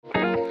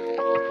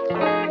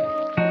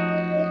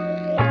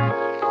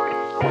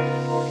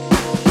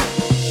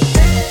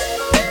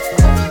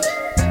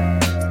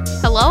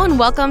and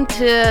welcome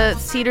to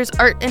Cedar's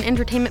Art and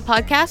Entertainment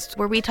Podcast,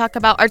 where we talk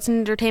about arts and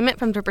entertainment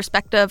from the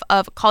perspective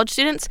of college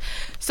students.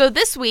 So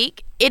this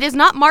week, it is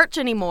not March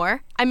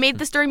anymore. I made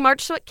this during March,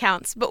 so it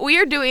counts, but we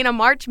are doing a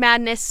March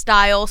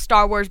Madness-style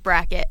Star Wars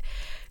bracket.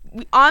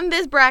 On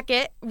this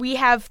bracket, we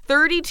have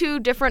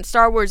 32 different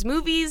Star Wars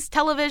movies,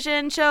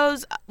 television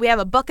shows. We have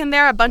a book in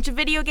there, a bunch of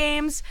video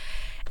games,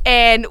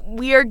 and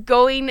we are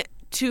going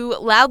to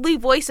loudly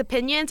voice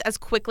opinions as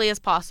quickly as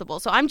possible.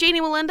 So I'm Janie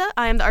Melinda.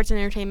 I am the Arts and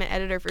Entertainment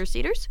Editor for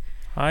Cedars.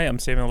 Hi, I'm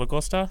Samuel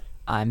Lagosta.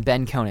 I'm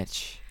Ben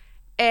Konich.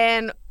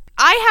 And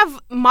I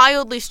have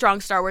mildly strong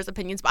Star Wars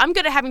opinions, but I'm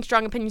good at having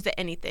strong opinions at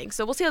anything.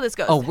 So we'll see how this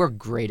goes. Oh, we're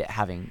great at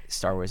having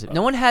Star Wars.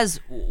 No one has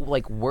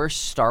worse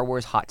Star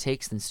Wars hot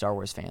takes than Star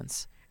Wars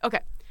fans. Okay.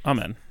 I'm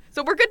in.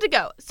 So we're good to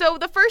go. So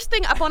the first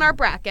thing up on our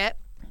bracket,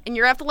 and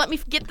you're going to have to let me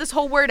get this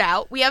whole word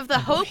out, we have the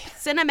Hope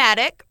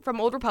Cinematic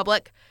from Old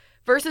Republic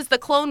versus the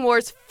Clone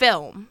Wars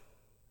film.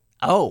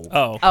 Oh,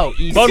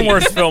 easy. Clone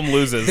Wars film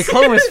loses. The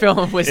Clone Wars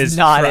film was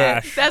not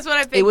trash. it. That's what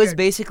I figured. It was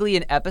basically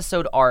an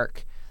episode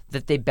arc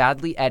that they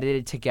badly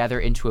edited together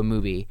into a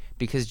movie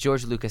because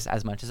George Lucas,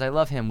 as much as I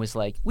love him, was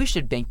like, we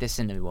should bank this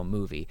into a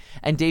movie.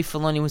 And Dave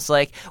Filoni was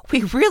like,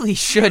 we really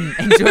shouldn't.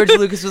 And George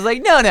Lucas was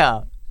like,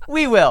 no,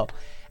 we will.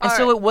 And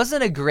so it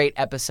wasn't a great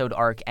episode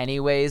arc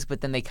anyways,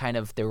 but then they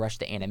rushed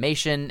the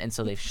animation, and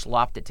so they've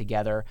slopped it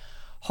together.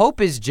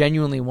 Hope is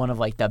genuinely one of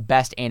the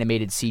best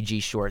animated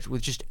CG shorts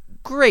with just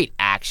great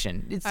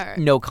action. It's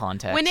no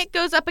context. When it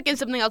goes up against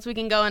something else, we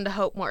can go into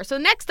Hope more. So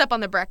next up on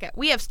the bracket,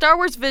 we have Star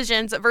Wars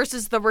Visions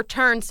versus the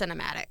Return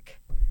Cinematic.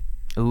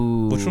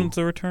 Ooh. Which one's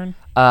the Return?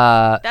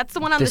 That's the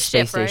one on the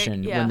space ship,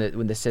 station, right? Yeah.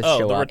 when the Sith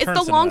show up. It's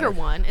the longer Cinematic.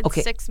 one. It's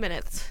Okay. 6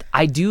 minutes.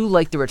 I do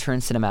like the Return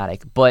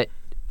Cinematic, but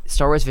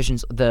Star Wars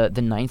Visions, the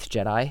Ninth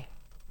Jedi.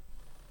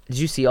 Did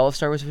you see all of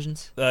Star Wars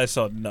Visions? I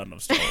saw none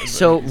of Star Wars.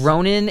 So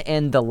Ronin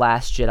and the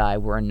Last Jedi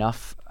were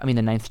enough. I mean,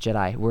 the Ninth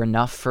Jedi were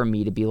enough for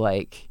me to be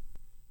like.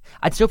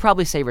 I'd still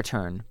probably say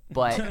Return,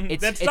 but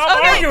it's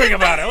Stop arguing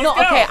about it. Let's No,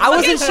 go. okay, I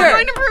wasn't We're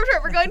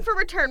sure. going for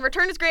Return.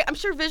 Return is great. I'm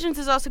sure Visions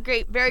is also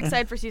great. Very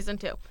excited for season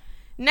 2.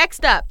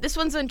 Next up, this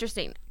one's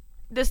interesting.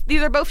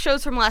 These are both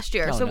shows from last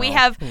year. Oh, so we no.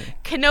 have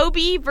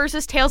Kenobi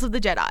versus Tales of the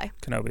Jedi.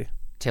 Kenobi.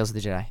 Tales of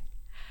the Jedi.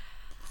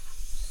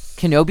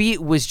 Kenobi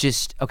was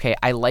just okay.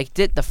 I liked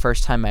it the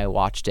first time I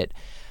watched it,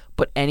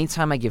 but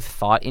anytime I give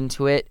thought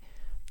into it,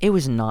 it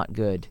was not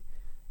good.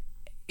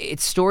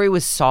 Its story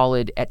was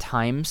solid at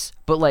times,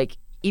 but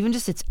even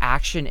just its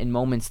action and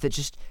moments that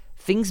just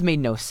things made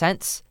no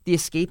sense. The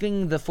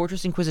escaping the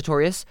Fortress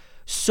Inquisitorius,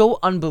 so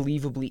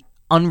unbelievably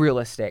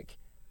unrealistic.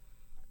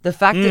 The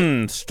fact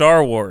that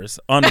Star Wars,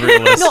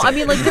 unrealistic. no, I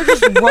mean they're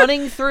just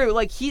running through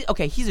he's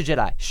a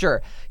Jedi,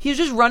 sure. He's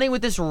just running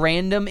with this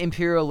random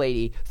Imperial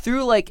lady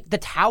through the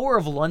Tower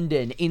of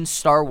London in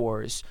Star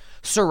Wars,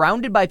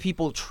 surrounded by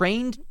people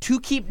trained to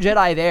keep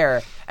Jedi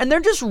there, and they're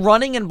just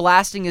running and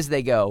blasting as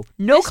they go.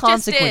 No This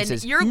consequences.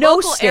 Just in, your no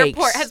local stakes.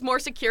 airport has more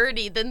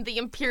security than the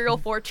Imperial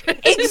Fortress.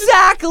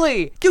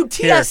 Exactly, dude.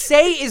 Here.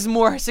 TSA is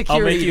more I'll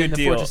security make you a than the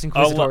deal. Fortress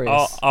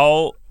Inquisitorius.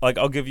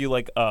 I'll give you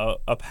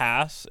a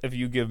pass if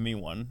you give me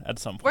one at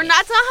some point.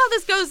 That's not how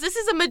this goes. This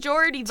is a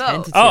majority vote.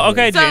 Tentative. Oh,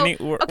 okay, So, Janie.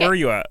 Where are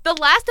you at? The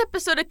last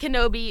episode of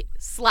Kenobi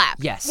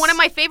slapped. Yes. One of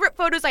my favorite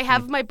photos I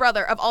have of my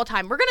brother of all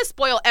time. We're going to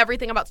spoil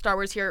everything about Star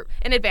Wars here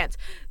in advance.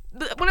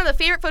 One of the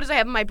favorite photos I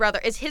have of my brother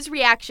is his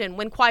reaction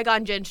when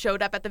Qui-Gon Jinn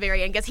showed up at the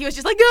very end. He was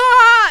just like,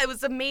 ah! It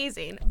was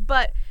amazing.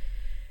 But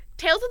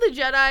Tales of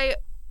the Jedi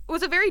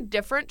was a very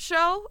different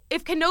show.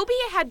 If Kenobi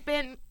had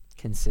been...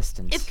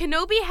 Consistent. If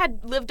Kenobi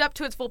had lived up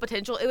to its full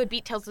potential, it would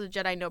beat Tales of the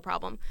Jedi no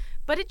problem.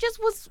 But it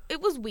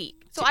was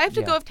weak. So I have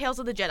to go with Tales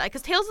of the Jedi,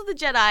 because Tales of the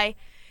Jedi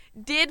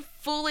did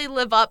fully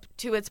live up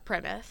to its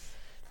premise.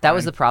 That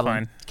was the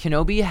problem. Fine.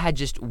 Kenobi had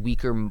just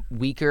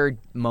weaker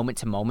moment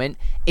to moment.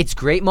 Its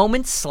great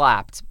moments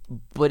slapped,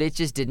 but it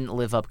just didn't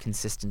live up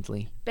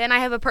consistently. Ben, I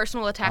have a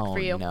personal attack for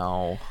you. Oh,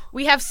 no.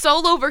 We have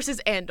Solo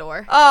versus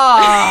Andor.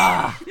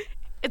 Ah!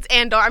 It's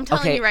Andor. I'm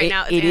telling you right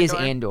now, it's It Andor. is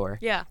Andor.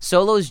 Yeah.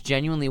 Solo is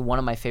genuinely one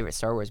of my favorite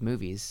Star Wars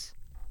movies,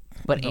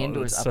 but No,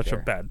 Andor's that's up such there.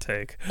 a bad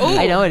take.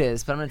 I know it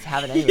is, but I'm going to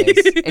have it anyways.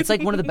 It's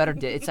one of the better...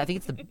 I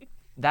think it's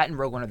that and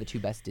Rogue One are the two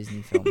best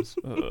Disney films.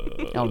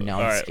 Oh, no.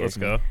 All right, let's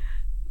go.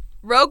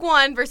 Rogue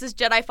One versus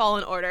Jedi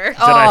Fallen Order.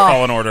 Jedi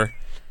Fallen Order.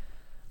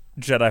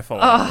 Jedi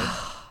Fallen Order.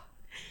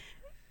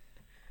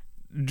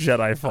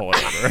 Jedi Fallen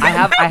Order.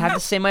 I have to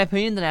say my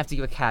opinion, then I have to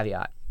give a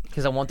caveat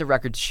because I want the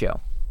record to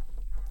show.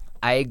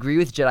 I agree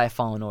with Jedi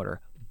Fallen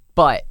Order,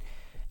 but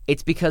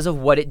it's because of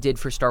what it did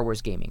for Star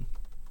Wars gaming.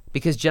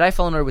 Because Jedi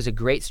Fallen Order was a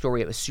great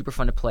story, it was super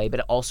fun to play, but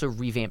it also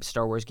revamped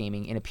Star Wars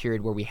gaming in a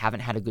period where we haven't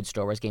had a good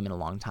Star Wars game in a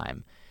long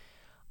time.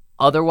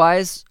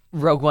 Otherwise,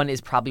 Rogue One is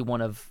probably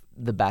one of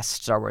the best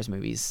Star Wars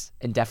movies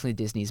and definitely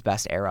Disney's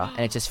best era,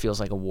 and it just feels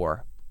like a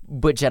war.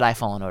 But Jedi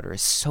Fallen Order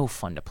is so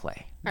fun to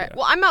play. All right.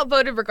 Well, I'm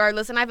outvoted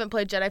regardless, and I haven't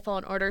played Jedi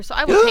Fallen Order, so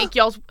I will take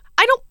y'all's...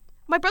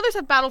 My brothers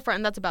have Battlefront,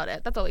 and that's about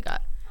it. That's all we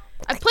got.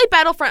 I've played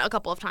Battlefront a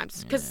couple of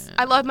times because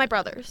I love my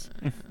brothers.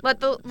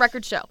 Let the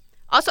record show.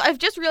 Also, I've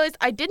just realized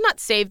I did not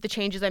save the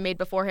changes I made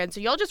beforehand, so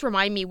y'all just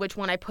remind me which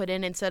one I put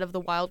in instead of the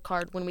wild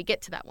card when we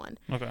get to that one.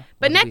 Okay.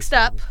 But next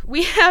up,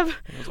 we have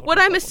what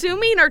I'm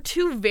assuming are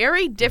two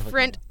very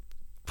different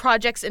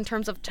projects in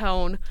terms of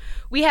tone.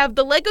 We have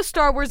the Lego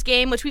Star Wars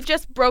game, which we've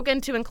just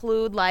broken to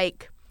include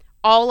like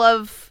all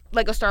of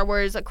Lego Star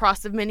Wars across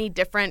the many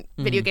different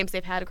video games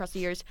they've had across the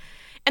years,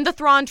 and the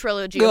Thrawn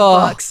trilogy of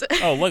books.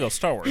 Oh, Lego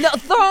Star Wars. No,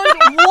 Thrawn,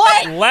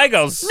 what?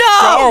 Lego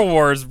Star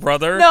Wars,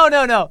 brother.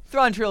 No.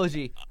 Thrawn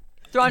trilogy.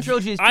 Thrawn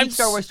trilogy is I'm peak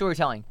Star Wars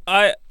storytelling.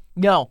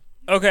 No.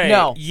 Okay.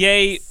 No.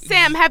 Yay.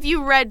 Sam, have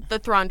you read the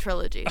Thrawn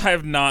trilogy? I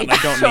have not. It's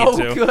I don't so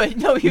need to. good.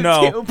 No, you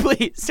do.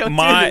 Please don't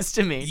do this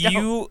to me.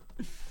 You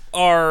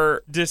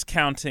are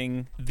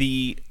discounting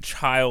the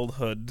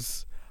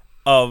childhoods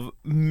of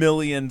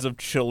millions of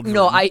children.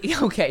 No,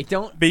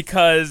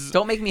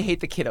 don't make me hate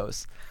the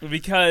kiddos.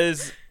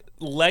 Because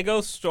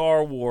Lego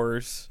Star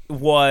Wars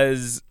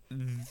was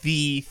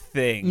the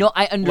thing. No,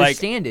 I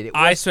understand it. It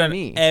was I for spent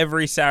me.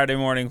 every Saturday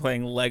morning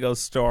playing Lego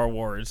Star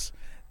Wars.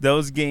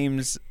 Those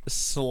games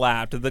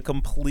slapped. The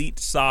complete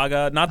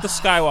saga, not the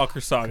Skywalker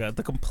saga,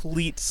 the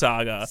complete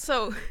saga.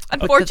 So,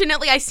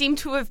 unfortunately, I seem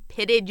to have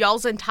pitted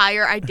y'all's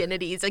entire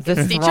identities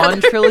against each Thrawn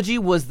other. trilogy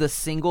was the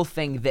single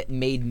thing that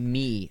made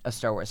me a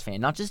Star Wars fan,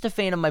 not just a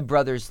fan of my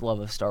brother's love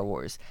of Star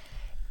Wars.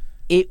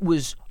 It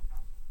was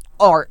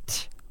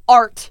art.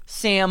 Art,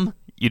 Sam.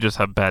 You just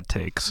have bad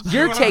takes.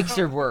 Your takes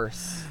are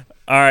worse.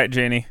 All right,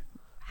 Janie.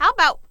 How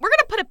about we're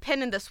gonna put a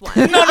pin in this one?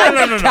 No.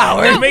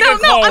 Coward. Make a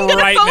call I'm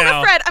gonna right phone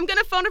now. a Fred. I'm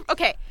gonna phone a.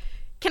 Okay,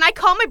 can I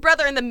call my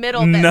brother in the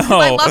middle? Then? No. 'Cause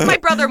I love my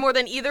brother more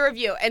than either of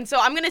you, and so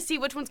I'm gonna see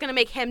which one's gonna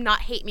make him not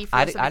hate me for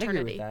the rest of I'd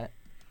eternity. agree with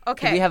that.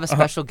 Okay, Do we have a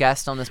special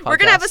guest on this podcast? we're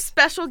gonna have a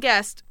special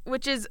guest,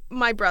 which is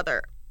my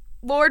brother.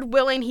 Lord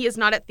willing, he is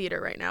not at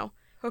theater right now.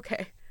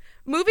 Okay,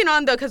 moving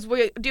on though, because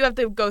we do have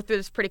to go through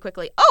this pretty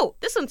quickly. Oh,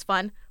 this one's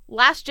fun.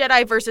 Last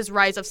Jedi versus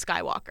Rise of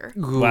Skywalker.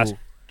 Ooh. Last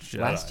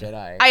Last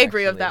Jedi. I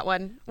agree with actually. that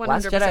one. 100%.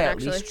 Last Jedi at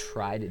actually. least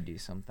tried to do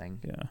something.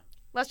 Yeah.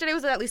 Last Jedi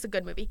was at least a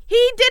good movie.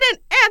 He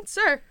didn't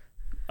answer.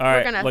 All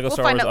right. gonna- Lego we'll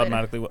Star find Wars out later.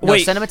 automatically. No,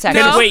 Wait. send him a text.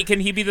 No. Wait.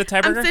 Can he be the I'm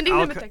tiebreaker? sending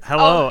him a text.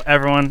 Hello, Oh.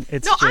 everyone.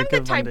 It's No, I'm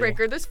Jacob the Bundy.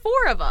 tiebreaker. There's 4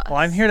 of us. Well,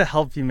 I'm here to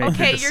help you make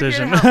Okay, your you're here to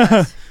decision. help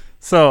us.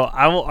 So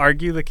I will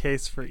argue the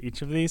case for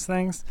each of these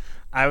things.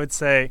 I would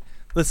say,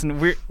 listen,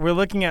 we're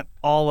looking at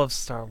all of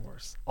Star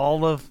Wars,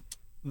 all of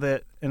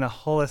the in a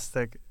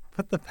holistic.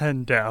 Put the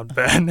pen down,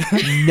 Ben.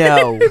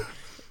 No.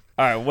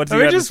 All right. What's he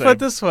Let me got to just say? put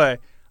this way: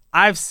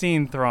 I've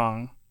seen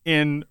Thrawn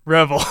in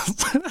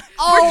Rebels.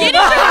 Oh,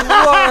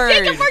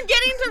 Jacob, we're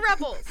getting to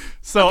Rebels.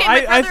 So Okay, my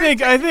I brother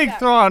think texted that.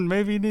 Thrawn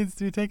maybe needs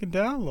to be taken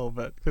down a little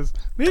bit because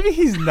maybe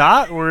he's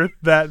not worth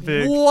that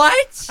big.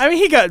 What? I mean,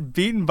 he got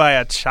beaten by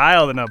a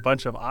child and a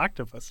bunch of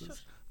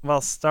octopuses,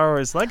 while Star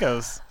Wars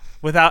Legos,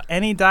 without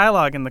any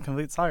dialogue in the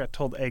complete saga,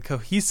 told a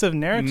cohesive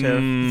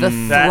narrative. The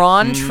That-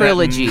 Thrawn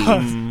trilogy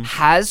that-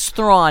 has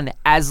Thrawn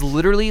as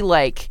literally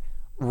like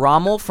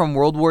Rommel from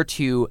World War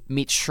II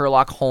meets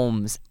Sherlock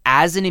Holmes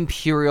as an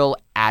Imperial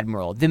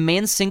admiral. The man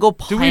Do we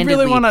single-handedly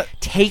really want to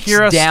takes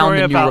hear a down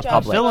story the New about a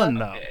Republic. villain,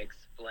 though?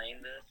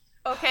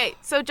 Okay,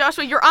 so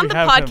Joshua, you're on We the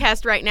have him.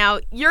 podcast right now.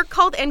 You're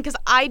called in because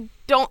I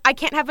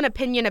can't have an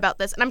opinion about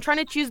this, and I'm trying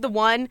to choose the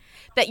one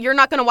that you're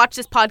not going to watch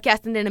this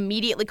podcast and then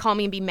immediately call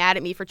me and be mad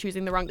at me for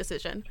choosing the wrong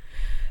decision.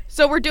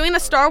 So we're doing a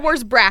Star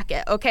Wars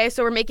bracket, okay?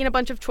 So we're making a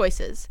bunch of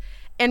choices,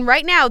 and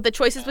right now the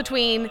choices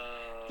between,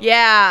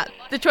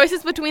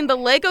 the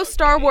Lego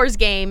Star Wars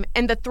game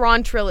and the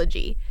Thrawn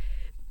trilogy.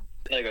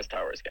 Lego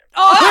Star Wars game.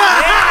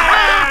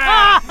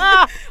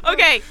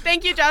 Okay,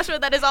 thank you, Joshua.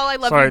 That is all I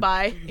love Sorry. you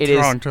by. It is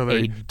Thrawn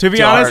trilogy. a To be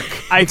dark,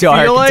 honest, I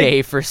dark feel like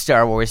day for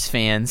Star Wars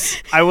fans.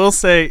 I will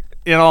say,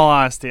 in all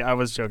honesty, I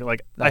was joking.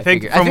 Like, I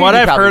think figured- from I what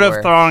figured you I've heard probably of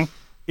were. Thrawn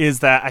is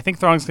that I think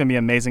Thrawn's going to be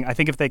amazing. I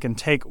think if they can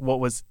take what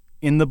was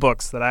in the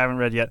books that I haven't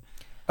read yet,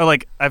 or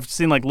like I've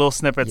seen like little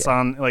snippets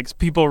on like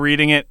people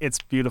reading it, it's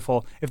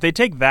beautiful. If they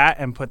take that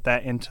and put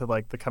that into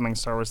like the coming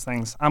Star Wars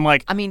things, I'm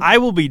like, I mean, I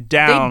will be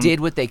down. They did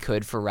what they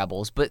could for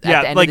Rebels, but Yeah,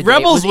 at the end like of the day,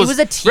 Rebels it was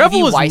a TV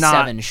Rebel was Y7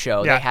 not-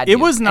 show. Yeah, They had it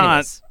to. was not.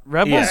 Anyways.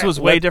 Rebels Yeah. was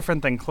way What-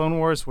 different than Clone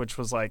Wars, which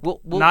was like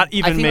Well, not I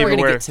even think maybe we're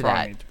gonna where get to Thrawn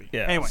that. needed to be.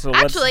 Yeah. Anyway, So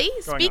let's- Actually,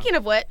 going speaking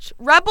of which,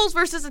 Rebels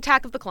versus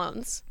Attack of the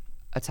Clones.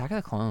 Attack of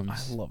the Clones.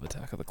 I love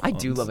Attack of the I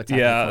Clones. do love Attack of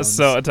the Yeah, Clones.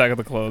 so Attack of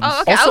the Clones.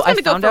 Oh, okay. I Also, was I, going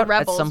to go found for out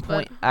Rebels, at some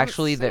point, but I was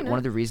actually, that saying one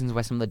of it. the reasons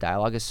why some of the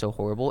dialogue is so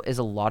horrible is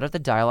a lot of the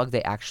dialogue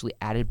they actually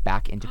added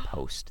back into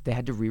post. They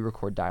had to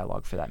re-record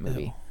dialogue for that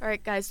movie. All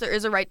right, guys, there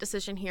is a right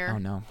decision here. Oh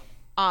no!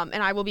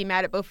 And I will be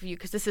mad at both of you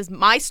because this is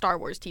my Star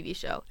Wars TV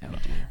show. Oh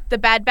dear. The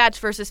Bad Batch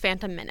versus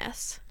Phantom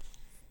Menace.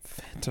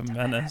 Phantom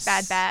Menace.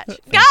 Bad Batch.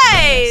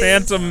 Guys!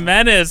 Phantom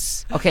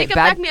Menace. Okay, Jacob,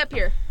 back me up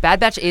here. Bad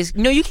Batch is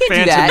no. You can't do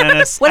Phantom that.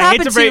 Menace. What I hate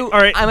happened to break, to? all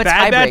right, I'm a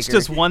Bad Batch tiebreaker.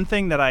 does one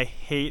thing that I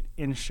hate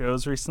in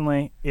shows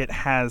recently. It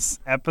has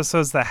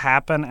episodes that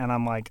happen, and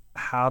I'm like,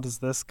 how does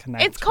this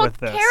connect It's called with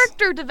this?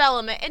 character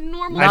development in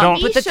normal I don't-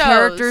 TV But the shows.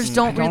 characters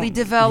don't really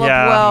develop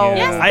Yeah. well.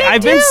 Yes,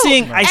 I've they been do.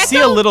 seeing. I see a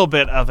Echo- little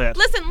bit of it.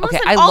 Listen,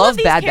 I all love of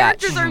these Bad Batch.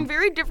 characters are in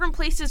very different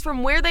places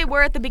from where they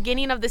were at the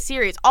beginning of the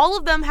series. All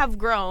of them have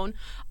grown.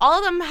 All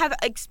of them have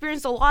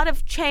experienced a lot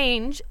of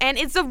change, and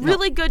it's a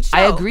really good show.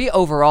 I agree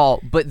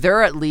overall, but there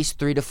are at least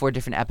 3 to 4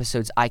 different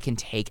episodes I can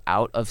take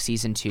out of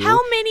season 2. How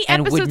many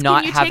and episodes would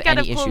not can you have take out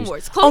of any Clone issues.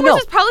 Wars? Clone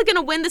Wars is probably going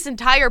to win this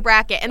entire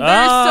bracket, and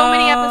there's so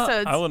many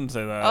episodes. I wouldn't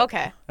say that.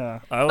 Okay.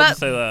 I wouldn't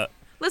say that.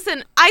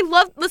 Listen,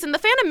 the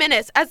Phantom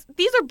Menace, as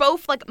these are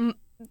both like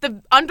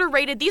the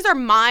underrated, these are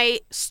my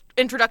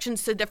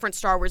introductions to different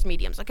Star Wars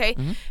mediums, okay?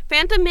 Mm-hmm.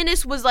 Phantom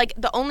Menace was like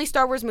the only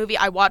Star Wars movie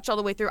I watched all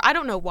the way through. I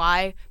don't know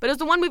why, but it was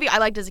the one movie I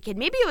liked as a kid.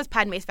 Maybe it was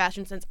Padme's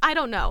fashion sense. I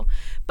don't know.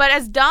 But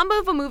as dumb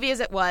of a movie as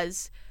it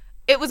was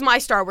my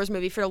Star Wars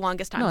movie for the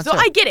longest time. No, So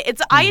it's fair. I get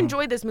it. I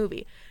enjoyed this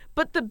movie.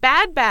 But The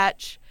Bad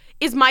Batch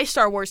is my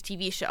Star Wars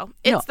TV show.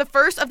 It's the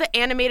first of the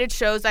animated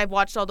shows I've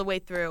watched all the way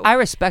through. I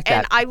respect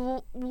that. And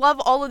I love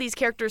all of these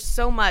characters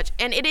so much.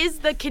 And it is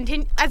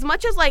as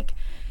much as like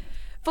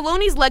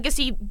Filoni's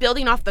legacy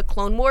building off the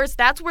Clone Wars,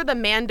 that's where the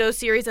Mando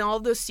series and all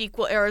of those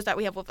sequel eras that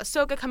we have with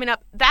Ahsoka coming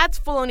up, that's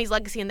Filoni's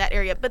legacy in that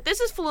area. But this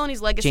is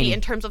Filoni's legacy Janie,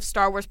 in terms of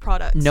Star Wars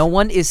products. No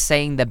one is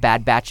saying the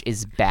Bad Batch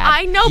is bad.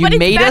 I know, you but it's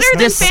made better us than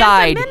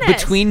decide Phantom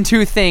Menace. between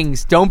 2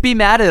 things. Don't be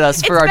mad at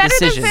us for our better than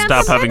decisions.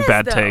 Phantom Stop having Menace,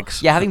 bad though.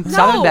 takes. Yeah,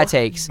 stop having bad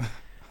takes.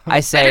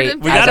 I say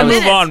than We Phantom gotta move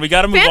Menace. on. We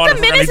gotta move Phantom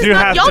on. Menace We is do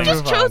not. have Y'all to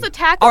just move chose on.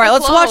 Attack all of right, the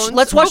let's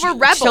Clones watch. over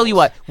Rebels. Tell you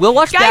what, we'll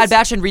watch Guys- Bad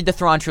Batch and read the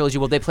Thrawn trilogy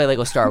while they play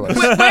Lego Star Wars.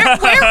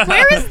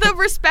 Where is the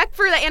respect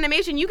for the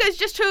animation? You guys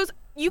chose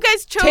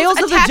Tales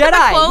of the Attack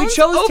Jedi. Clones We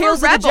chose over Tales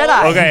of the Rebels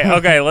Jedi.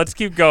 Okay, let's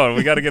keep going.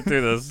 We gotta get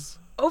through this.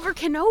 over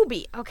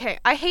Kenobi. Okay,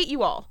 I hate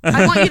you all.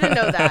 I want you to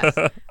know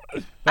that.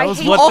 I was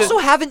hate You what you. also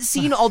haven't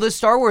seen all the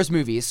Star Wars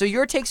movies, so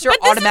your takes are But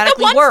this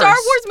automatically is the one worse. Star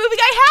Wars movie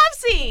I have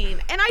seen,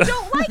 and I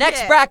don't like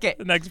Next it. bracket.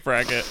 The next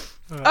bracket.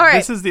 All right.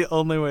 This is the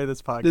only way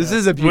this podcast This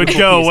is a would beautiful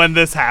go piece. when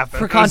this happened.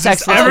 For It was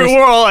context, just every listeners,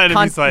 we're all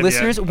enemies by the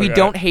listeners, end. we Okay.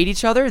 don't hate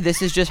each other.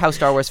 This is just how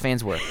Star Wars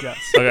fans work. Yes.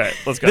 Okay,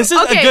 let's go. This is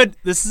Okay.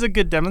 This is a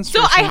good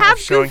demonstration I have of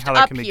showing goofed how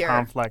there up can be here.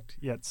 conflict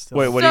yet still.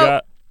 Wait, what do you So-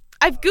 got?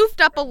 I've goofed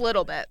up a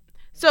little bit.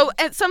 So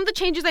some of the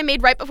changes I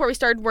made right before we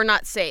started were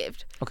not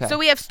saved. Okay. So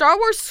we have Star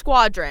Wars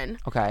Squadron.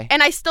 Okay.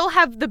 And I still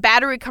have the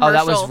battery Oh, commercial.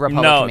 that was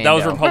Republic No, Commando. that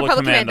was Republic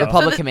Republic Commando. Commando.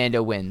 Republic So the-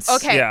 Commando wins.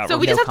 Okay, Yeah, so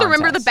we no just have to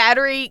remember the contest.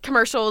 battery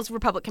commercials,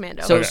 Republic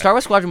Commando. So Okay. Star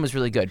Wars Squadron was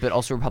really good, but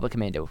also Republic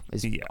Commando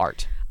is Yeah.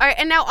 art. All right,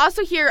 and now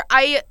also here,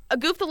 I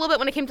goofed a little bit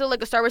when it came to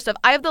Lego Star Wars stuff.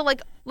 I have the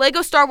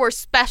Lego Star Wars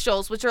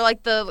specials, which are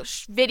like the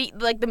video,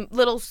 like the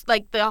little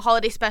the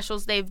holiday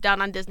specials they've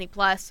done on Disney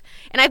Plus,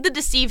 and I have the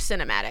Deceive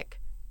cinematic.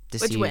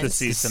 Deceived. wins?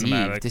 Deceived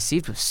cinematic.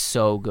 Deceived was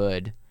so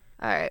good.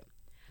 All right.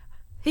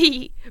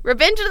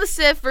 Revenge of the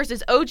Sith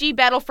versus OG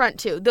Battlefront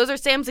 2. Those are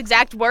Sam's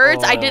exact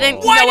words. I didn't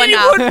Why know did you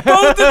enough. put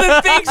both of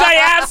the things I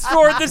asked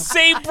for in the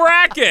same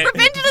bracket?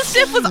 Revenge of the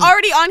Sith was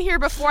already on here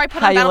before I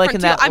put How on you Battlefront liking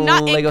 2. that I'm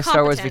not Lego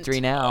Star Wars incompetent.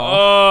 victory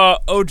now?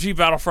 OG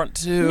Battlefront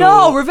 2.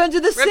 No, Revenge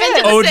of the Sith. Revenge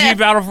of the OG Sith.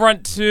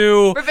 Battlefront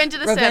 2. Revenge of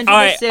the Revenge Sith. of All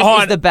the right, Sith hold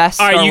is on. the best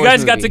All right, Star you Wars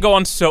guys got movie. to go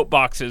on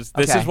soapboxes.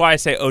 This Okay. is why I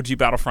say OG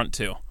Battlefront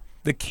 2.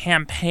 The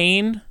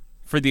campaign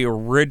for the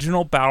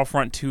original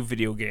Battlefront 2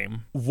 video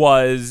game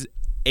was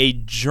a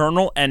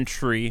journal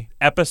entry,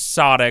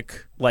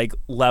 episodic,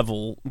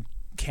 level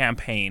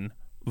campaign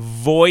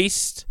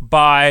voiced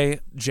by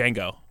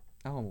Django.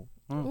 Oh,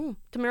 Ooh,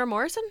 Tamara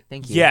Morrison?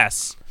 thank you.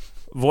 Yes,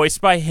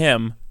 voiced by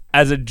him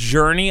as a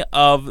journey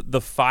of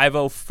the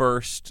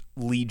 501st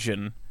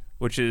Legion,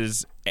 which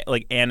is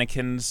like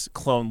Anakin's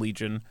clone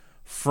legion,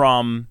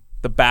 from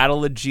the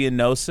Battle of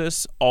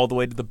Geonosis all the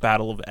way to the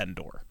Battle of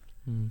Endor.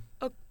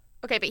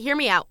 Okay, but hear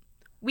me out.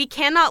 We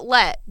cannot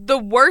let the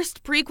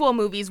worst prequel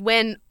movies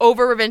win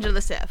over Revenge of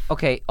the Sith.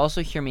 Okay,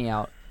 also hear me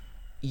out.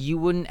 You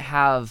wouldn't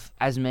have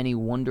as many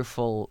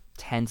wonderful,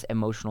 tense,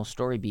 emotional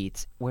story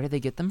beats. Where do they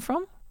get them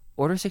from?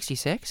 Order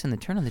 66 and the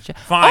Turn of the Jedi.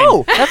 Fine.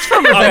 Oh, that's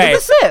from Revenge Okay, of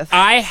the Sith.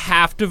 I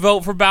have to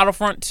vote for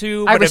Battlefront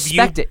 2. I but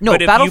respect if you, it. No,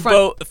 but if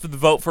Battlefront- you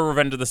vote for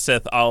Revenge of the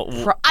Sith, I'll...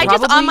 I just,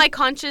 Probably- on my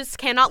conscience,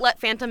 cannot let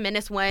Phantom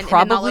Menace win and not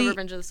let Probably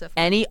Revenge of the Sith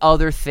win. any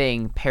other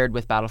thing paired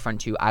with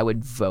Battlefront 2, I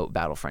would vote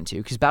Battlefront 2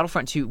 because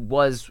Battlefront 2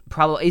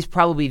 is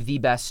probably the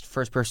best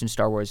first-person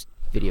Star Wars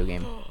video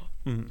game.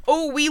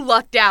 Oh, we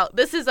lucked out.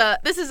 This is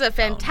a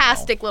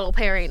fantastic little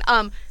pairing.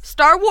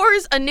 Star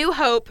Wars: A New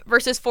Hope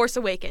versus Force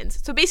Awakens.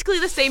 So basically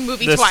the same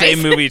movie the twice.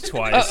 same movie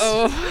twice.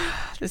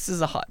 This is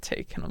a hot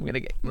take, and I'm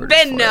gonna get murdered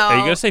Ben, for no. Are you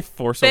going to say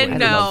Force Ben,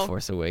 Awakens? it. I no. love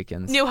Force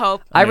Awakens. New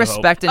Hope. I New Hope.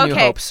 respect A New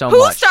Okay, Hope so whose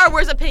much. Star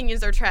Wars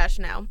opinions are trash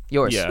now?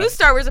 Yours. Yeah. Whose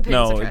Star Wars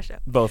opinions No, are trash now?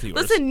 both yours.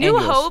 Listen, New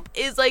And yours. Hope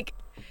is like...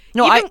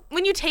 No, even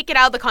when you take it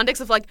out of the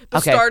context of the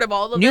Okay. start of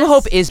all of New this,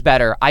 Hope is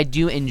better. I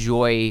do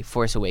enjoy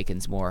Force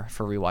Awakens more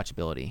for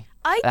rewatchability.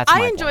 That's I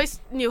my enjoy point.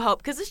 New Hope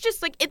because it's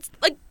just it's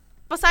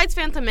besides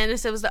Phantom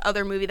Menace, it was the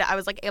other movie that I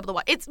was able to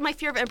watch. It's my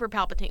Fear of Emperor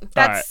Palpatine.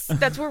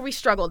 That's where we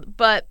struggled,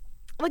 but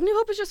New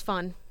Hope is just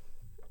fun.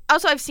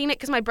 also I've seen it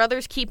because my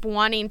brothers keep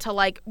wanting to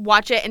like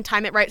watch it and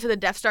time it right so the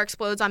Death Star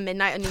explodes on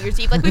midnight on New Year's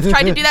Eve. Like we've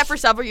tried to do that for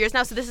several years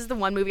now, so this is the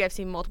one movie I've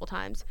seen multiple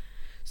times.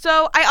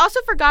 So I also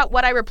forgot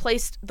what I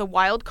replaced the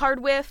wild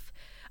card with.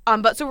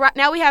 But so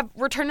now we have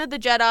Return of the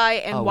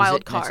Jedi and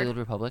Wild Card. Knights of the Old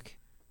Republic?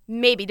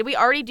 Maybe. Did we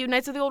already do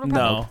Knights of the Old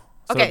Republic? No.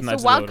 Okay, so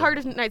Wild Card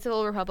is Knights of the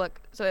Old Republic,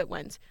 so it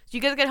wins. So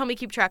you guys gotta help me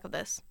keep track of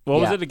this.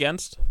 What was it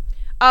against?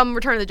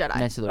 Return of the Jedi.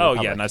 Knights of the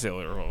Republic. Yeah, Knights of the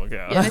Old Republic.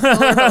 Yeah. Knights of the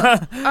Old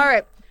Republic. All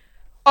right.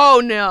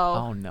 Oh no.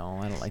 Oh no,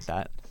 I don't like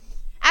that.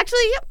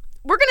 Actually, yep.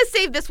 We're gonna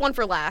save this one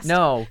for last.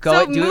 No, do it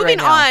right now. So moving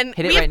on,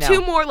 Hit it we have right now.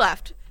 2 more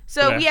left.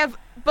 So Okay. we have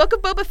Book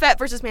of Boba Fett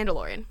versus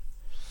Mandalorian.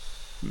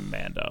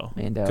 Mando.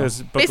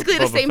 Because Basically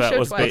the same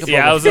show twice.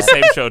 Yeah, it was the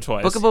same show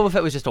twice. Book of Boba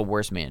Fett was just a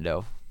worse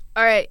Mando.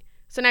 All right.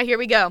 So now here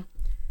we go.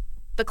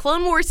 The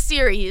Clone Wars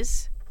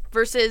series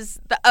versus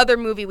the other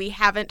movie we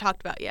haven't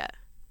talked about yet,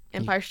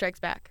 Empire Strikes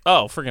Back.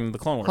 Oh, freaking the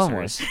Clone Wars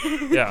Clone series.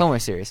 Wars. Yeah. Clone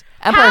Wars series.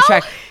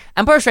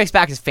 Empire Strikes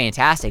Back is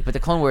fantastic, but the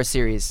Clone Wars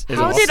series is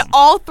How awesome. did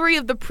all 3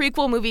 of the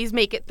prequel movies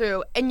make it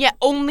through, and yet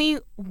only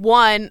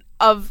one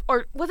of,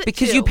 or was it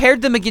Because 2? you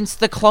paired them against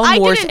the Clone I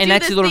Wars didn't and do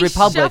Knights of the this,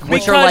 Old they Republic, shuffled.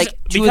 which are like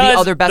 2 of the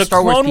other best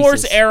Star Wars The Clone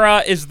Wars pieces.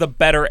 era is the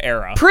better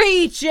era.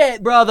 Preach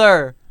it,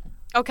 brother.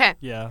 Okay.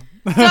 Yeah.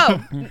 So,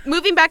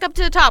 moving back up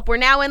to the top, we're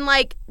now in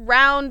like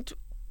round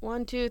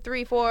 1, 2,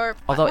 3, 4.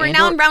 Although we're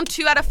now in round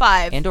 2 out of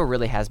 5. Andor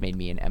really has made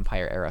me an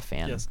Empire era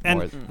fan. Yes.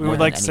 More, And we more would than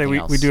like to say anything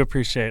we else. do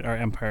appreciate our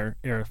Empire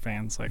era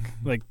fans. Like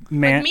Like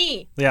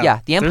me. Yeah,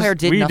 the Empire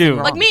did we nothing do.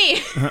 wrong. Like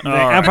me. The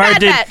Empire Bad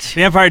did. Batch.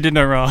 The Empire did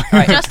no wrong.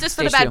 Right. Justice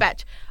for the Stay Bad true.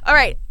 Batch. All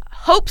right.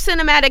 Hope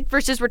Cinematic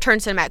versus Return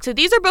Cinematic. So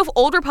these are both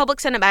Old Republic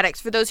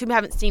cinematics for those who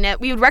haven't seen it.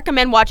 We would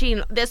recommend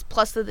watching this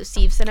plus the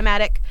Deceive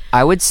cinematic.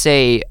 I would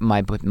say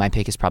my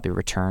pick is probably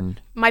Return.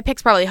 My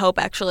pick's probably Hope,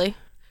 actually.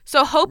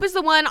 So Hope is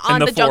the one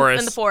on in the jump forest.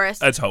 in the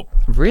forest. That's Hope.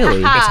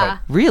 Really?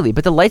 Ha-ha. Really?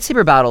 But the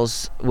lightsaber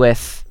battles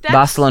with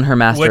That's- Bastila and her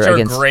master Which are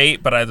against,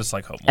 great, but I just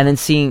like Hope more. and then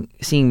seeing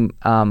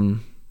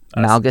I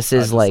Malgus's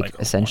just like like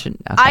Hope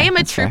ascension. Okay, I am a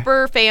that's fair.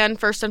 Trooper fan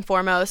first and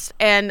foremost,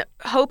 and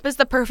Hope is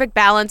the perfect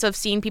balance of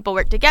seeing people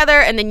work together,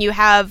 and then you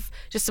have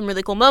just some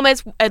really cool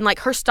moments, and like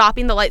her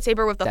stopping the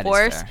lightsaber with the That is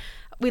Force. fair.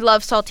 We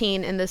love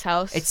Saltine in this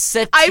house. It's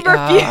such. I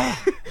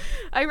refuse.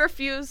 I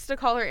refuse to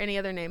call her any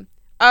other name.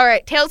 All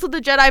right, Tales of the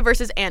Jedi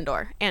versus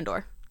Andor.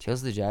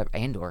 Tales of the Jedi.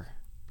 Andor.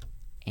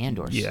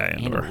 Yeah,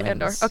 Andor. wins.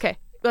 Andor. Okay,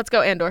 let's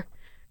go Andor.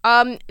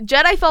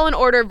 Jedi Fallen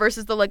Order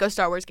versus the Lego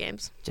Star Wars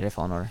games. Jedi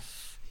Fallen Order.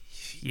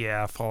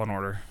 Yeah, Fallen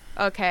Order.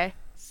 Okay.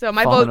 So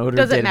my Fallen vote Order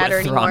doesn't did what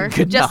matter Thrawn anymore.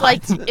 could Just not.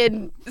 like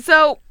in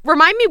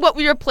remind me what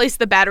we replaced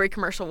the battery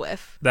commercial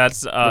with.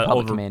 That's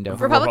Republic Commando.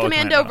 Republic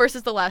Commando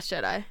versus The Last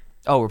Jedi.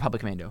 Oh, Republic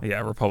Commando.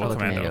 Yeah, Republic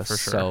Commando for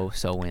sure.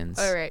 So wins.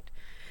 All right.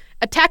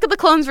 Attack of the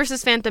Clones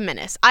versus Phantom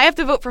Menace. I have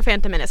to vote for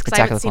Phantom Menace because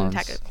I Attack haven't of the seen Clones.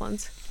 Attack of the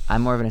Clones.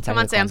 I'm more of an Attack Come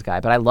on, of the Clones Sam. guy,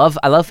 but I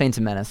love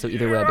Phantom Menace. So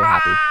either way, I'd be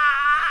happy.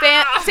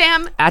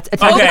 Sam, Attack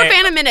vote Okay. for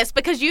Phantom Menace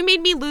because you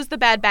made me lose the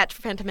Bad Batch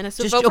for Phantom Menace.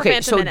 So Just vote for okay.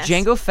 Phantom So Menace.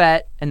 Django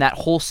Fett and that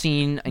whole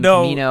scene in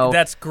No, Camino.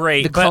 that's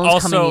great. The but clones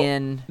also coming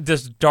in.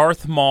 this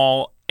Darth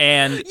Maul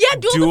and Yeah,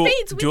 Duel of the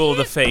Fates, we Duel of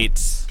the can't-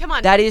 Fates. Come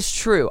on. That is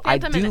true.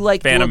 Phantom I do Menace.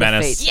 like Phantom Duel of the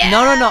Menace. Fates.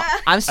 No.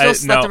 I'm still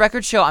let no. the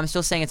record show. I'm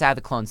still saying Attack of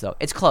the Clones though.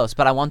 It's close,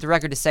 but I want the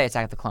record to say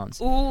Attack of the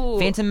Clones. Ooh.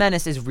 Phantom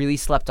Menace is really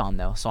slept on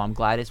though, so I'm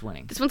glad it's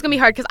winning. This one's gonna be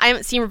hard because I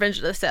haven't seen Revenge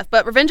of the Sith,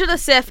 but Revenge of the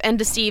Sith and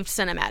Deceived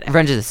cinematic.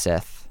 Revenge of the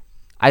Sith.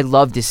 I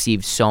love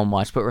Deceived so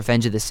much, but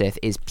Revenge of the Sith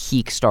is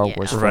peak Star Yeah.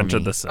 Wars for Revenge me.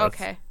 of the Sith.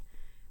 Okay.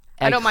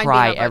 I don't mind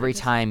cry being outvoted. every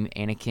time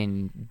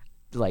Anakin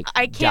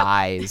I can't-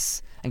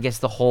 dies and gets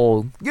the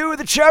whole "You were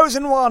the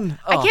chosen one."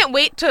 I can't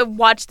wait to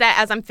watch that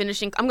as I'm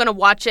finishing. I'm gonna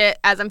watch it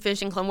as I'm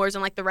finishing Clone Wars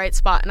in like the right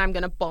spot, and I'm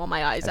gonna bawl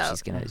my eyes out.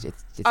 She's gonna. It's All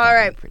not gonna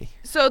right. be pretty.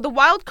 So the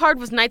wild card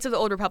was Knights of the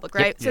Old Republic,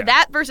 right? So Yeah.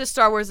 that versus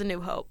Star Wars: A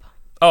New Hope.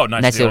 Oh,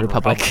 nice. Knights of the Old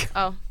Republic.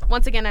 Oh,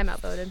 once again I'm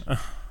outvoted. All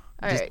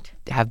right.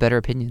 Have better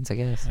opinions, I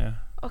guess. Yeah.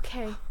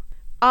 Okay.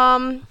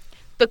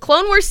 The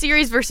Clone Wars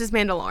series versus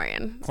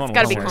Mandalorian. It's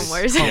gotta be Clone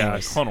Wars. Yeah,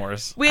 Clone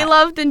Wars. We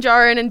love Din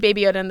Djarin and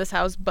Baby Yoda in this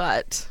house,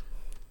 but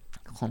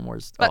Clone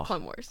Wars.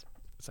 Clone Wars.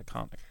 It's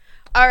iconic.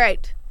 All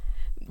right.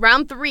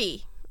 Round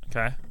 3.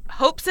 Okay.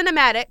 Hope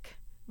Cinematic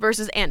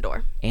versus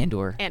Andor.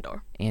 Andor.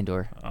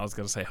 Andor. I was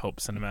gonna say Hope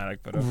Cinematic,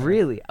 but okay.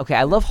 Really? Okay,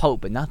 I love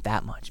Hope, but not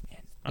that much,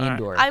 man. All right.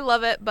 Andor. I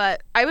love it,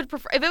 but I would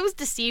prefer if it was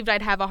Deceived.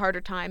 I'd have a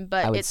harder time.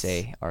 But I would it's,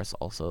 say ours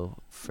also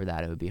for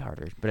that it would be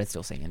harder, but I'd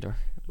still say Andor.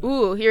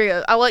 Ooh, here we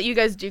go. I'll let you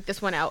guys duke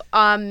this one out.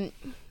 I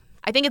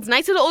think it's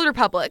Knights of the Old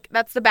Republic.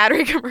 That's the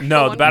battery commercial.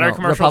 No, one. the battery No,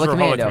 commercial is Republic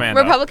Republic Commando.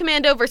 Commando. Republic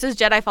Commando versus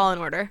Jedi Fallen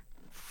Order.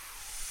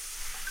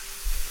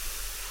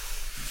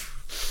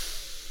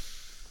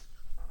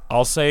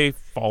 I'll say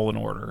Fallen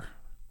Order.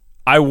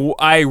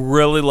 I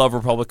really love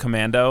Republic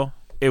Commando.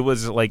 It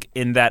was like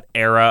in that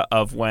era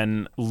of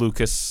when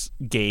Lucas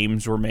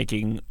Games were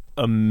making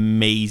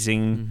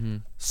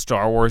amazing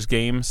Star Wars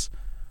games,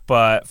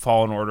 but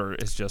Fallen Order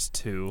is just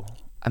too.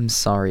 I'm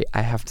sorry,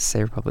 I have to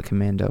say Republic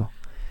Commando.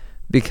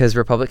 Because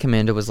Republic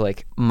Commando was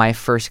like my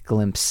first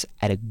glimpse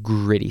at a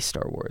gritty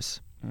Star Wars.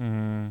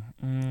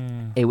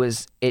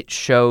 It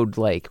showed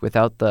like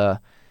without the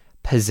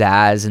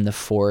pizzazz and the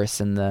force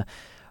and the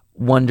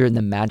wonder and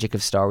the magic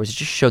of Star Wars. It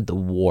just showed the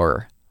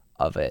war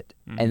of it.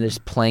 And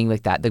just playing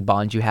like that, the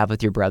bond you have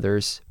with your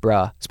brothers.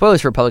 Bruh.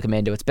 Spoilers for Republic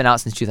Commando. It's been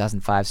out since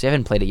 2005, so you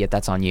haven't played it yet.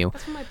 That's on you.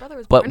 That's when my brother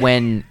was But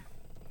born.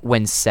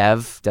 when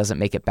Sev doesn't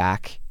make it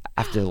back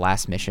after the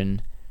last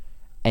mission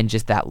and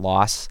just that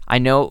loss. I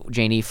know,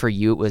 Janie, for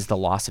you it was the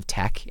loss of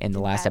Tech in the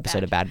last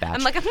episode of Bad Batch.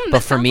 I'm like,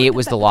 but for me it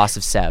was the loss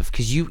of Sev,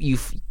 because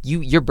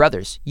you're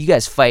brothers. You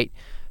guys fight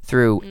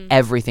through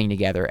everything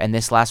together, and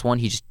this last one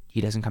he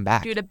doesn't come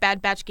back. Dude, a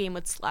Bad Batch game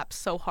would slap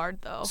so hard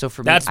though. So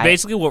for That's me,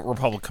 basically what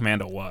Republic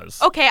Commando was.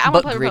 Okay, I want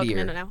but to play Republic grittier.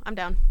 Commando now. I'm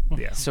down.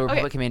 Yeah. So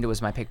Republic Commando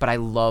was my pick, but I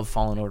love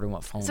Fallen Order and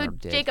what Fallen So Order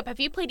did. Jacob, have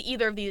you played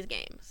either of these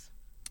games?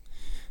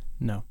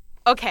 No.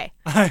 Okay.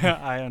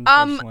 I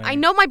unfortunately. I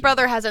know my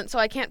brother hasn't, so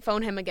I can't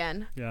phone him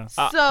again. Yeah.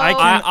 So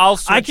I'll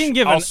switch. I can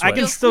give I'll an. I can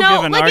switch. still No,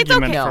 give an like, it's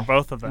argument okay. for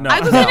both of them. No. I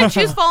was gonna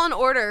choose Fallen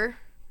Order.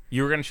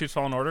 You were going to choose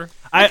Fallen Order?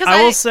 Because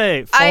I will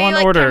say Fallen I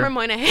like Order. Cameron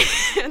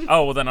Moynihan.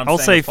 Oh, well then I'm I'll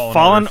saying say Fallen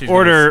Fallen Order.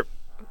 Order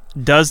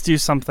does do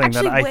something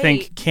Actually, that I wait.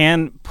 think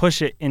can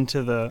push it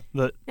into the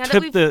Now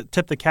that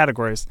tip the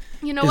categories.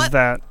 You know is what?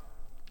 that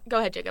Go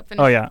ahead, Jacob.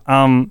 Finish. oh yeah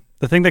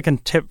the thing that can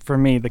tip for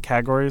me the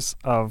categories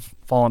of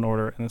Fallen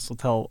Order, and this will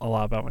tell a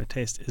lot about my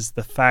taste, is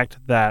the fact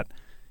that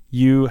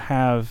you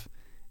have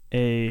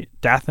a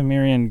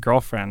Dathomirian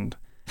girlfriend.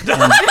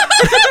 And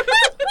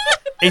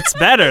it's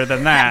better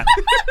than that.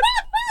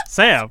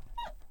 Sam,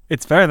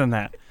 it's better than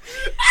that.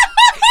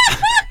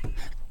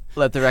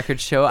 Let the record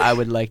show I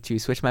would like to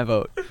switch my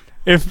vote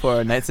If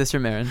for Night Sister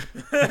Marin.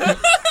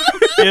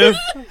 if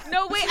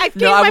No, wait. I've changed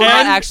No, I my will not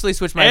mind. actually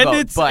switch my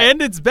vote.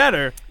 But it's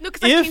better. No,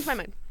 because I changed my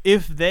mind.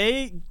 If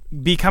they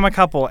become a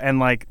couple and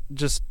like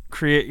just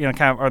create,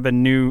 kind of are the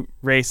new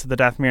race of the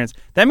Dathomirians,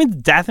 that means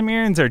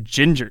Dathomirians are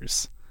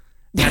gingers.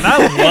 And I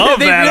love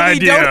they that really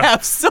idea. don't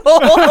have soul.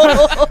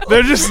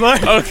 They're just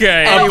like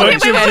Okay. Oh,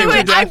 bunch wait. of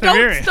I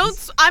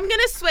Dathomirians. I'm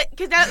gonna switch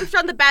because now it's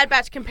on the Bad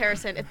Batch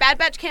comparison. If Bad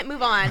Batch can't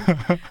move on,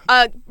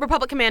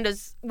 Republic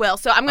Commandos will.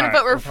 So I'm gonna All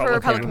right, vote for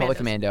Republic Republic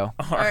Commandos.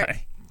 Commando. All right.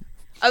 right.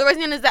 Otherwise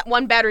known as that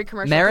one battery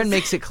commercial. Marin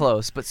makes it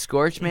close, but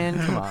Scorch, man,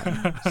 come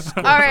on.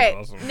 All right.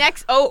 Awesome.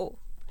 Next. Oh,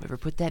 Ever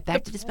put that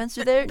back to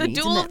dispenser there? the Needs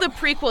a duel of minute.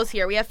 the prequels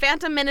here. We have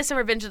Phantom Menace and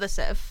Revenge of the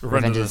Sith.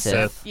 Revenge of the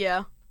Sith.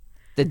 Yeah.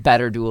 The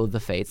better duel of the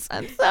fates.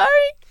 I'm sorry.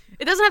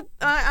 It doesn't have.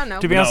 I don't know.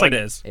 To be No, honest, like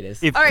it is. It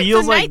is. it All right,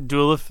 feels so like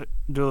Duel of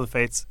the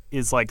Fates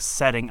is like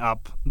setting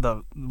up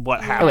what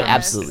Oh, happens. it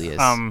absolutely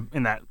is.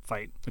 In that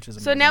fight, which is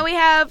So amazing. now we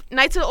have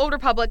Knights of the Old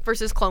Republic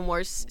versus Clone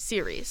Wars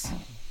series.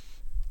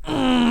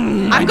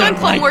 I'm going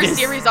Clone Wars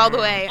series all the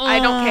way. I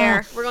don't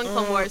care. We're going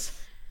Clone Wars.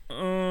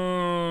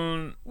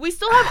 We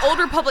still have Old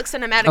Republic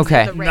cinematics.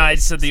 Okay. Of the race.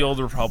 Knights of the Old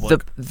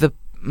Republic.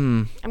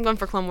 I'm going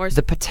for Clone Wars.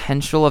 The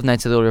potential of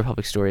Knights of the Old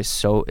Republic story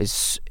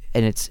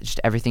and it's just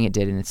everything it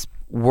did, and it's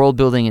world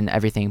building and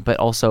everything, but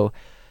also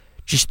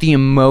just the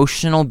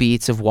emotional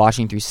beats of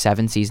watching through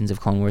 7 seasons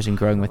of Clone Wars and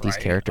growing with these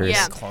Right. characters.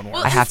 Yeah. Clone Wars.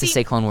 Well, I have to see-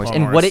 say Clone Wars.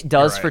 Clone And what Wars, it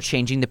does you're for right.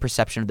 changing the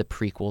perception of the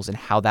prequels and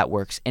how that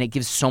works, and it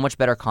gives so much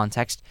better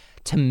context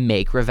to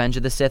make Revenge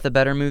of the Sith a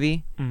better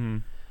movie. Mm-hmm.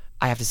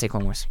 I have to say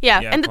Clone Wars.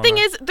 Yeah, Yeah, and the Clone thing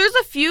Wars. is, there's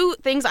a few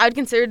things I would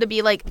consider to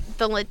be like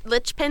the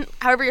linchpin,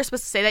 however you're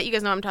supposed to say that. You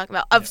guys know what I'm talking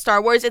about. Of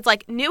Star Wars, it's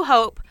like New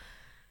Hope,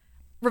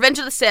 Revenge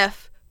of the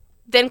Sith,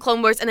 then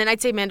Clone Wars, and then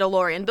I'd say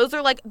Mandalorian. Those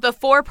are like the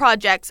 4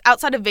 projects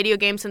outside of video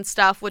games and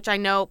stuff, which I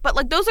know, but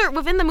like those are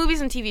within the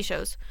movies and TV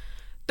shows.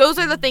 Those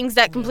are the things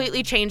that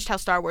completely changed how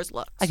Star Wars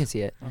looks. I can see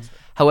it.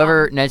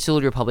 However, Knights of the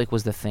Old Republic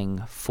was the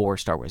thing for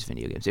Star Wars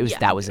video games. Yeah.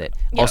 That was it.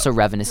 Yeah. Also,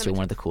 Revan is still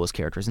one of the coolest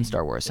characters in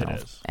Star Wars. It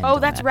is. Oh,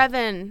 that's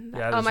Revan.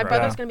 Yeah, it Oh, is my Revan.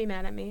 brother's gonna be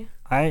mad at me.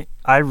 I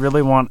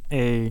really want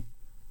a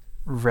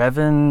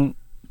Revan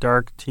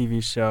dark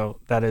TV show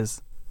that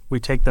is, we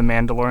take the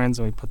Mandalorians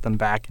and we put them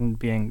back in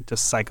being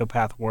just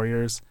psychopath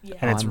warriors, Yeah.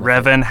 and it's I'm with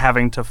Revan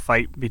having to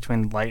fight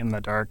between light and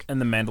the dark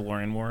And the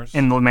Mandalorian Wars.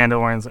 in the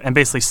Mandalorians, and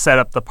basically set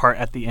up the part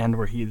at the end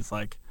where he's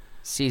like,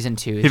 Season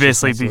 2. he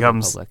basically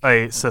becomes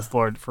a Sith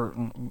Lord for.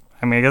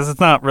 I mean, I guess it's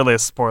not really a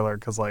spoiler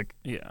because like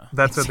yeah.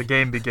 that's where the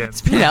game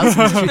begins, It's been out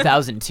since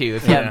 2002.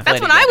 If you haven't That's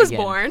played when it I yet, was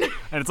again. born. and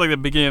it's like the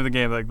beginning of the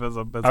game. Like that's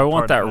I a want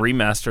part that of it.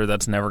 remaster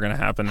that's never going to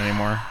happen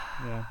anymore.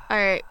 Yeah. All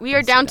right, we are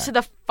Let's see down that. to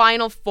the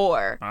final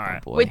 4. All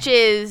right. Boy. which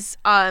is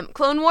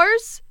Clone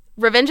Wars,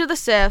 Revenge of the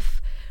Sith,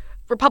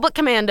 Republic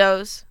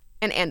Commandos,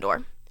 and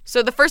Andor.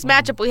 So the first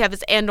matchup we have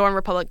is Andor and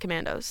Republic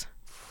Commandos.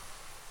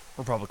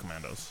 Republic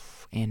Commandos.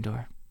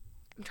 Andor.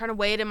 I'm trying to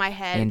weigh it in my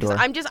head. 'cause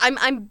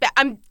Andor.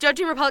 I'm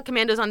judging Republic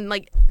Commandos on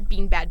like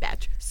being Bad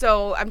Batch.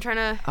 So I'm trying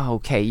to. Oh,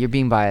 okay, you're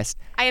being biased.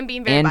 I am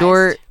being very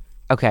Andor. biased.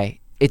 Okay,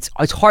 it's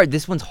hard.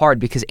 This one's hard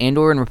because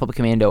Andor and Republic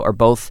Commando are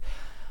both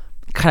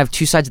kind of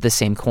 2 sides of the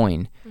same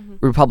coin.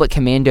 Republic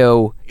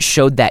Commando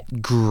showed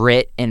that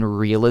grit and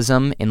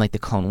realism in like the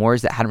Clone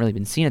Wars that hadn't really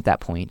been seen at that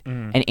point,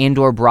 and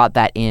Andor brought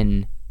that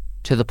in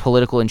to the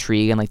political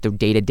intrigue and like the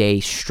day-to-day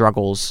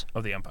struggles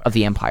Of the Empire. of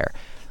the Empire.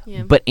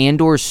 Yeah. But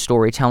Andor's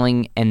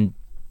storytelling and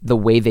the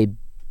way they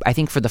I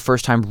think for the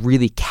first time,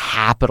 really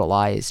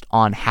capitalized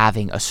on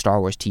having a Star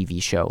Wars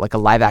TV show, like a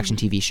live-action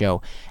TV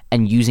show,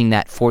 and using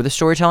that for the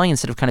storytelling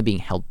instead of kind of being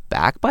held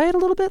back by it a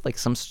little bit, like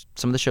some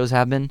of the shows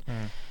have been.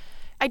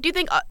 I do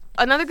think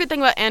another good thing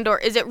about Andor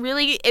is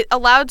it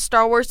allowed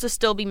Star Wars to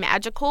still be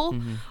magical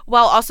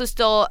while also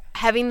still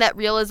having that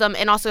realism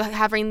and also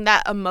having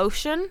that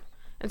emotion.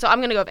 And so I'm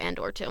going to go with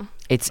Andor too.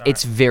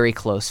 It's very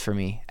close for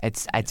me.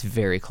 It's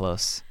very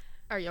close.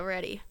 Are you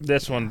ready?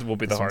 This one will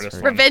be the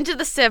hardest one. Revenge of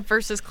the Sith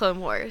versus Clone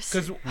Wars.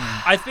 Because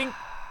I think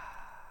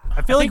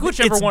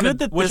whichever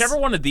whichever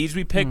one of these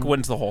we pick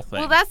wins the whole thing.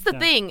 Well, that's the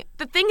thing.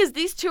 The thing is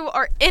these two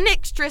are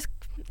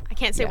I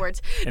can't say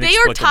words. They are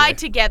Inexplicably. tied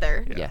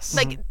together. Yeah. Yes.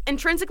 Like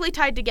intrinsically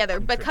tied together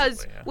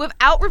because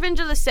without Revenge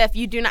of the Sith,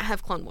 you do not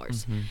have Clone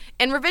Wars.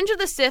 And Revenge of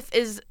the Sith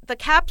is the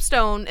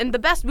capstone and the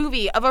best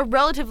movie of a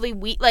relatively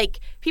weak. Like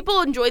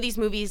people enjoy these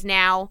movies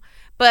now,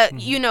 but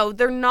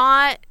they're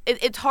not.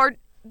 It's hard.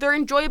 They're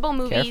enjoyable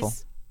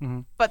movies,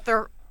 but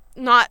they're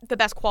not the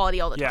best quality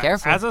all the time. Yeah,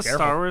 Careful. as a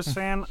Star Wars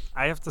fan,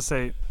 I have to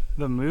say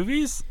the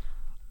movies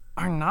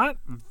are not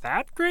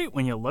that great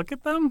when you look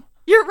at them.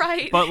 You're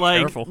right. But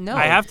like, Careful. No.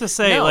 I have to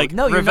say, No, like,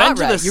 no, you're Revenge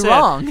not of right. the You're Sith.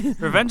 wrong.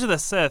 Revenge of the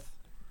Sith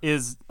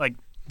is like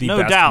The no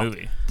best doubt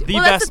movie. the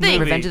Well, that's best the thing.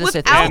 movie. Revenge of the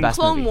Sith is the Without best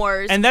Clone movie.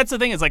 Wars, And that's the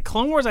thing is like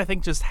Clone Wars I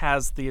think just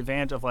has the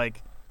advantage of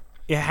like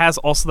it has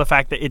also the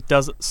fact that it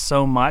does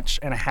so much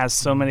and it has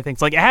so many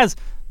things. Like it has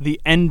the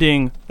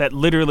ending that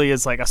literally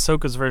is like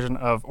Ahsoka's version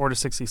of Order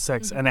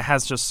 66 and it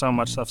has just so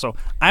much stuff. So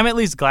I'm at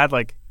least glad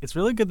like it's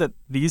really good that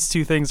these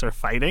two things are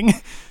fighting.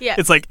 yeah.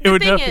 It's like it The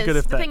would thing not be is- good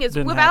if the that thing is,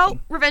 didn't without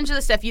happen. Revenge of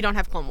the Sith, you don't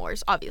have Clone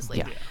Wars, obviously.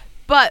 Yeah.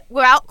 But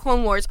without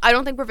Clone Wars, I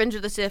don't think Revenge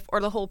of the Sith or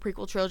the whole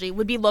prequel trilogy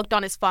would be looked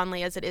on as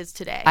fondly as it is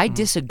today. I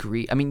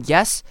disagree. I mean,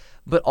 yes,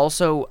 but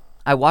also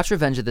I watched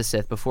Revenge of the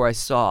Sith before I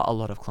saw a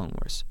lot of Clone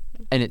Wars,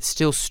 and it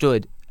still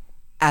stood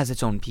as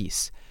its own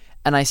piece,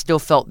 and I still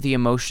felt the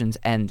emotions,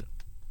 and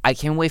I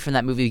came away from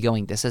that movie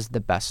going, this is the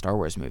best Star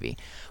Wars movie,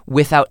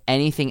 without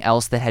anything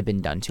else that had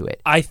been done to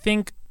it. I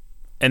think,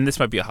 and this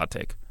might be a hot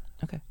take.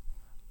 Okay.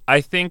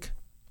 I think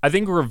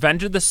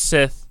Revenge of the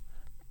Sith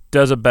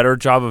does a better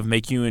job of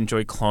making you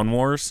enjoy Clone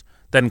Wars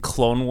than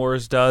Clone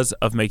Wars does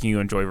of making you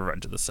enjoy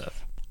Revenge of the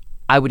Sith.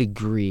 I would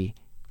agree.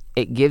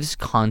 It gives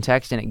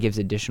context and it gives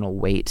additional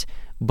weight,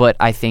 but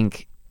I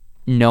think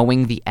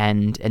knowing the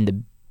end and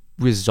the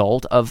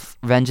result of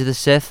Revenge of the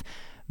Sith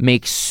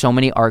makes so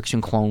many arcs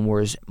in Clone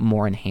Wars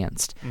more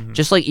enhanced.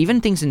 Just like even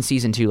things in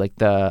Season 2, like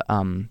the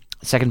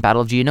Second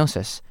Battle of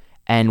Geonosis,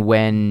 and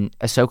when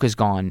Ahsoka's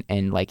gone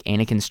and like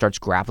Anakin starts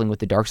grappling with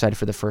the dark side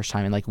for the first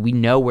time, and like we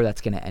know where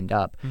that's going to end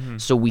up.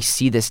 So we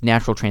see this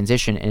natural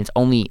transition, and it's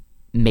only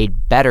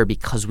made better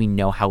because we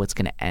know how it's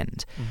going to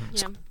end.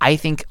 So Yeah. I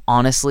think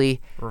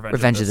honestly,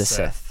 Revenge of the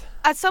Sith. Sith.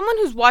 As someone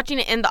who's watching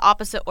it in the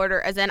opposite order,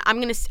 as in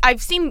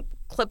I've seen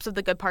clips of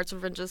the good parts of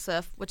Revenge of the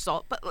Sith, which is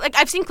all, but like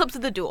I've seen clips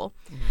of the duel,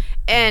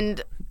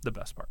 and The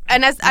best part.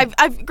 as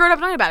I've grown up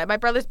knowing about it. My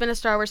brother's been a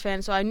Star Wars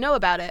fan, so I know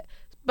about it.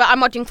 But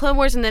I'm watching Clone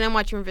Wars and then I'm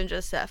watching Revenge of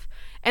the Sith,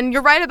 and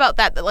you're right about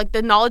that. That like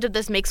the knowledge of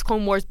this makes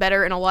Clone Wars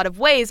better in a lot of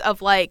ways.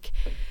 Of like,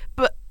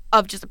 but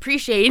of just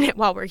appreciating it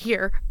while we're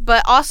here.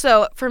 But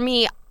also for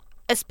me,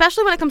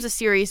 especially when it comes to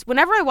series,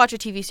 whenever I watch a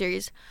TV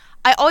series,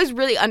 I always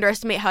really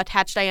underestimate how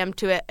attached I am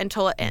to it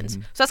until it ends. So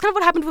that's kind of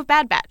what happened with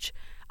Bad Batch.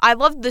 I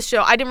loved this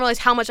show. I didn't realize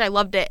how much I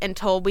loved it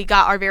until we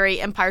got our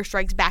very Empire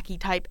Strikes Back-y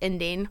type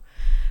ending.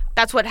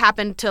 That's what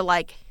happened to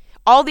like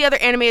all the other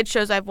animated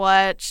shows I've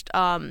watched.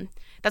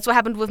 That's what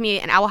happened with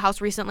me in Owl House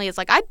recently. It's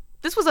like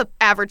this was an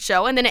average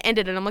show, and then it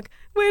ended, and I'm like,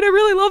 wait, I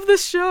really love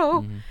this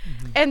show.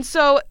 And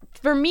so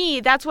for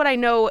me, that's what I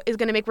know is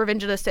going to make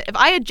Revenge of the Sith. If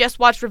I had just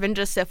watched Revenge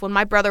of the Sith when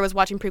my brother was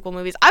watching prequel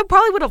movies, I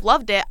probably would have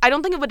loved it. I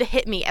don't think it would have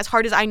hit me as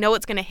hard as I know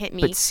it's going to hit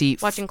me But see,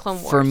 watching Clone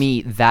Wars. for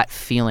me, that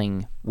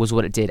feeling was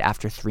what it did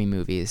after 3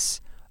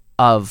 movies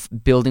of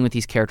building with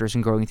these characters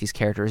and growing with these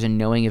characters and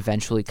knowing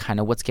eventually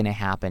kind of what's going to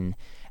happen.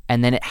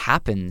 And then it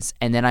happens,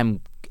 and then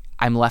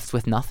I'm left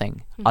with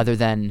nothing other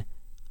than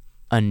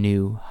a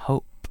new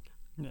hope.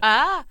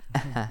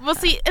 Well,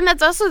 see, and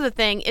that's also the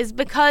thing is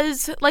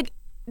because, like,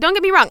 don't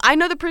get me wrong, I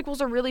know the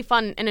prequels are really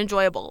fun and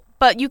enjoyable,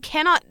 but you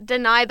cannot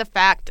deny the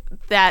fact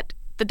that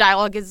the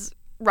dialogue is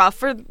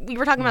rough. We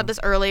were talking about this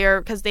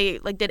earlier because they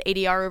like did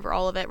ADR over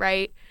all of it,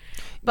 right?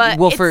 But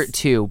Well, for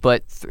 2,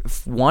 but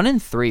 1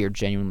 and 3 are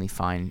genuinely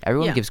fine.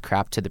 Everyone Yeah. gives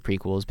crap to the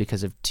prequels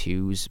because of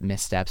 2's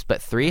missteps,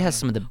 but 3 has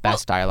some of the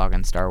best dialogue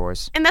in Star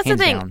Wars. And that's hands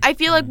the thing. down. I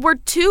feel like we're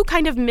 2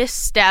 kind of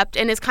misstepped,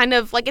 and it's kind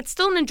of like it's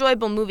still an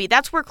enjoyable movie.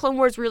 That's where Clone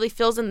Wars really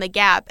fills in the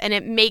gap, and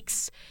it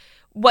makes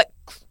what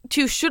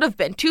 2 should have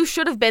been. 2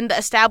 should have been the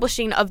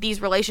establishing of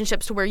these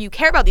relationships to where you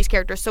care about these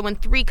characters. So when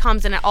 3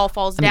 comes and it all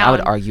falls I mean, down, I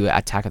would argue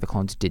Attack of the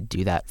Clones did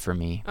do that for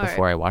me All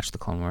before I watched the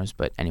Clone Wars,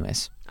 but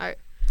anyways, All right.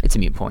 it's a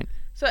moot point.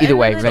 So Either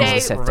way, end of the Revenge of the day,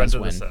 Sith Revenge does of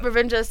the win. Sith.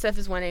 Revenge of the Sith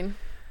is winning.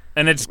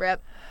 And it's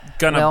Rip.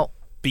 gonna Well-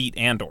 beat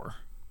Andor.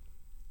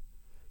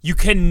 You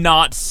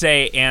cannot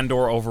say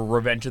Andor over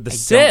Revenge of the I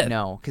Sith. don't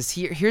know, because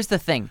here's the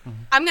thing.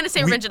 I'm gonna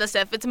say Revenge of the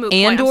Sith. It's a moot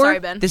point. I'm Andor, sorry,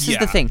 Ben. this is Yeah.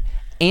 the thing.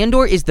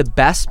 Andor is the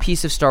best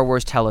piece of Star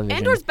Wars television.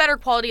 Andor's better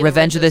quality than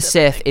Revenge of the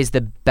Sith I is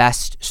the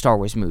best Star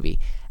Wars movie.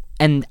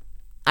 And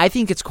I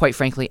think it's quite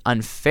frankly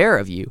unfair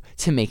of you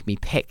to make me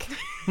pick.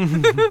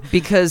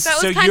 Because That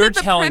was So kind you're of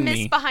the telling premise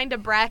me behind a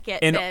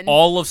bracket. In then.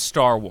 all of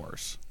Star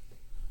Wars,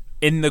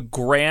 in the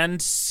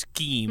grand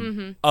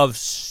scheme of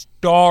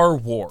Star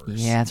Wars,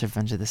 yeah, it's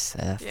Revenge of the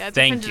Sith. Yeah, it's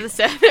Thank Revenge of you. the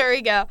Sith. There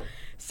we go.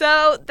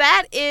 So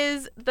that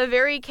is the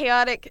very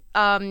chaotic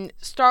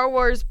Star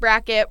Wars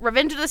bracket.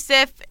 Revenge of the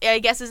Sith, I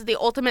guess, is the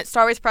ultimate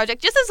Star Wars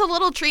project. Just as a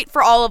little treat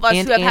for all of us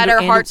who have had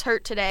our hearts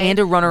hurt today. And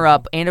a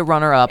runner-up. Andor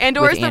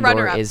with is the Andor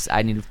runner-up.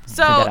 I need to point that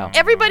So out.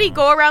 everybody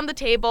go around the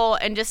table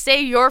and just say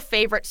your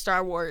favorite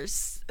Star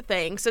Wars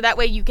thing. So that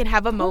way you can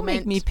have a Don't moment.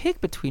 make me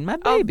pick between my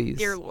Oh, babies.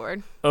 dear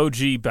Lord.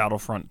 OG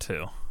Battlefront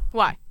 2.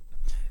 Why?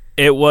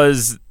 It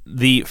was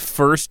the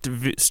first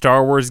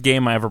Star Wars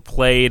game I ever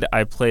played.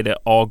 I played it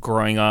all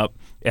growing up.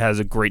 It has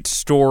a great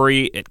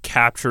story. It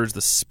captures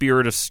the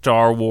spirit of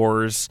Star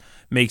Wars.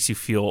 Makes you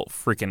feel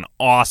freaking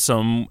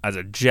awesome as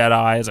a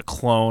Jedi, as a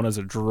clone, as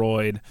a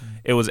droid.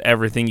 It was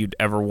everything you'd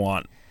ever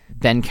want.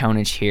 Ben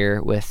Conage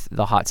here with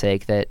the hot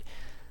take that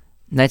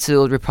Knights of the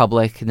Old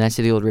Republic, Knights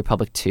of the Old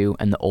Republic 2,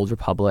 and the Old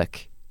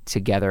Republic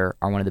together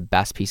are one of the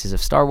best pieces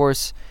of Star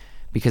Wars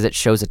because it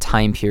shows a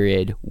time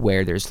period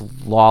where there's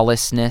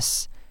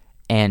lawlessness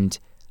and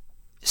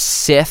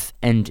Sith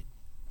and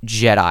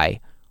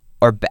Jedi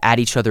are at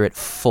each other at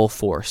full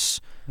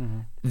force.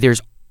 There's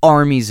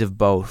armies of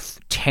both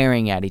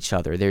tearing at each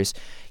other. There's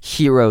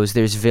heroes,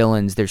 there's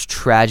villains, there's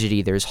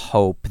tragedy, there's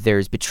hope,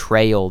 there's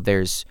betrayal,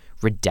 there's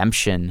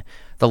redemption,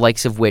 the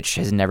likes of which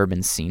has never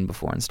been seen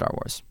before in Star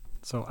Wars.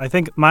 So I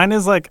think mine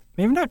is like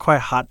maybe not quite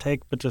hot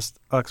take, but just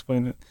I'll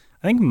explain it.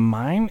 I think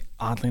mine,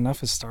 oddly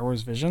enough, is Star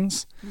Wars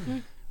Visions.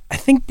 I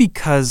think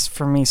because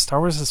for me, Star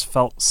Wars has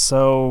felt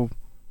so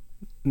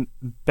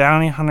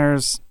bounty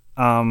hunters,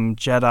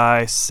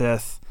 Jedi,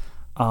 Sith,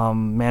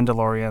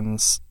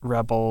 Mandalorians,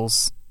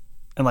 Rebels,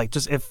 and like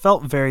just it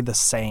felt very the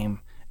same.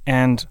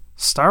 And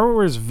Star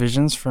Wars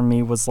Visions for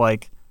me was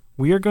like,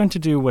 we are going to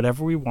do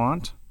whatever we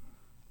want.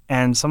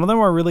 And some of them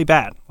are really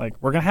bad. Like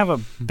we're gonna have a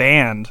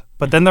band,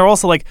 but then they're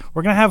also like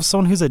we're gonna have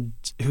someone who's a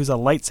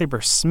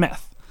lightsaber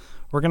smith.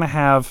 We're gonna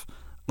have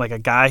like a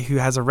guy who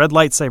has a red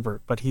lightsaber,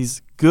 but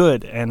he's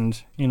good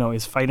and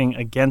is fighting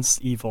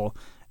against evil.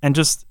 And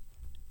just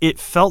it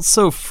felt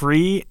so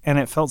free and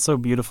it felt so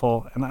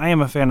beautiful. And I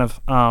am a fan of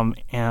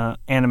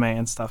anime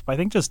and stuff, but I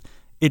think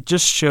it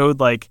just showed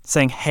like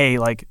saying, hey,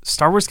 like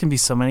Star Wars can be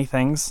so many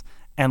things,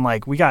 and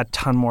like we got a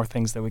ton more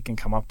things that we can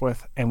come up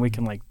with, and we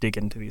can like dig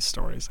into these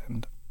stories.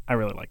 And I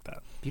really like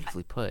that.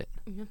 Beautifully put.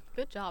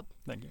 Good job.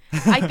 Thank you.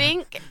 I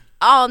think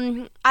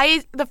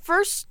I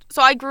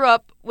grew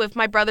up with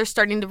my brother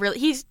starting to really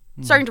get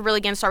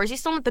into Star Wars. He's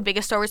still not the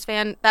biggest Star Wars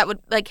fan. That would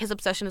like his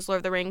obsession is Lord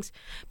of the Rings.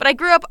 But I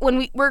grew up when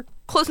we were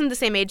close in the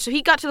same age, so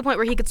he got to the point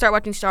where he could start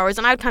watching Star Wars,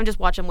 and I would kind of just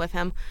watch him with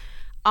him.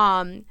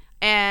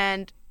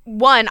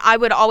 I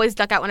would always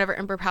duck out whenever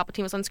Emperor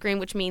Palpatine was on screen,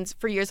 which means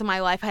for years of my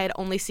life I had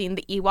only seen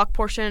the Ewok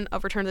portion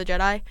of Return of the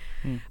Jedi.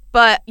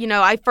 But,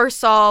 I first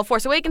saw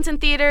Force Awakens in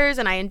theaters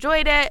and I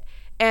enjoyed it.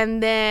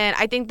 And then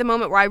I think the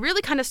moment where I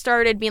really kind of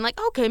started being like,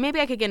 okay, maybe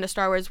I could get into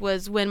Star Wars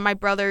was when my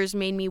brothers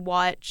made me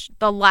watch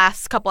the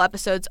last couple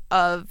episodes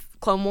of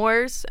Clone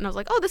Wars. And I was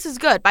like, oh, this is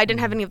good. But I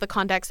didn't have any of the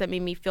context that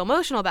made me feel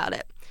emotional about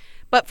it.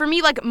 But for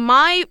me, like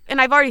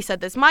and I've already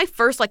said this, my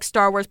first like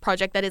Star Wars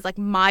project that is like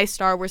my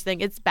Star Wars thing,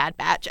 it's Bad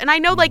Batch. And I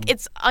know like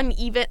it's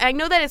uneven. I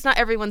know that it's not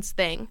everyone's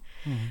thing.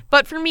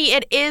 But for me,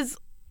 it is.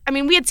 I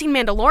mean, we had seen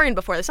Mandalorian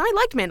before this, and I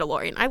liked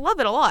Mandalorian. I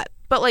love it a lot.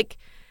 But like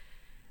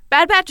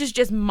Bad Batch is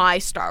just my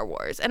Star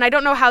Wars. And I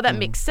don't know how that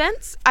makes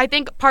sense. I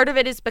think part of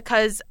it is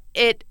because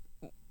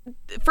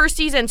first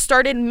season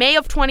started May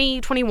of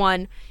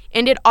 2021,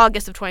 ended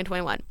August of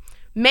 2021.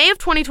 May of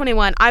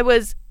 2021, I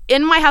was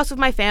in my house with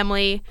my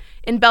family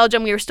in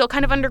Belgium. We were still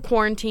kind of under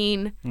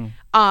quarantine.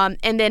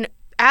 And then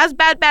as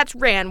Bad Batch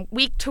ran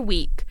week to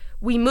week,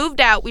 we moved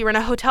out. We were in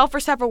a hotel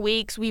for several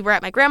weeks. We were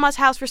at my grandma's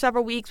house for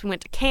several weeks. We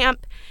went to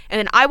camp. And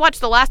then I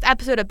watched the last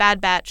episode of Bad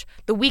Batch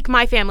the week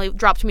my family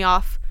dropped me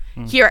off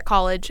here at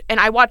college. And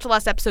I watched the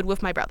last episode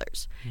with my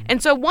brothers.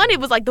 And so it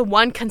was like the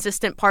one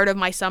consistent part of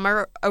my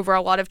summer over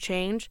a lot of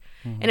change.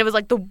 And it was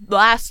like the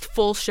last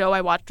full show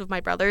I watched with my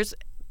brothers.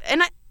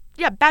 And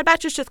Bad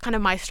Batch is just kind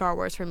of my Star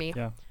Wars for me.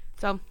 Yeah.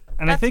 So,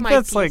 and I think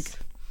that's like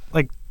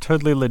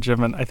totally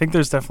legitimate. I think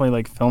there's definitely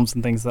like films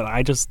and things that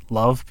I just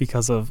love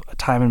because of a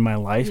time in my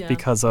life,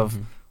 because of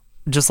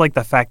just like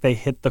the fact they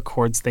hit the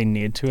chords they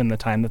need to in the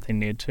time that they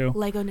need to.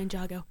 Lego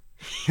Ninjago.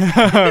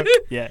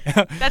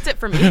 Yeah. That's it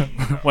for me.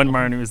 When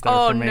Marnie was there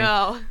for me.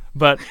 Oh,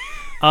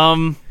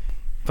 no.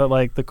 But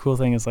like the cool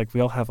thing is like we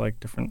all have like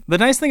different. The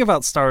nice thing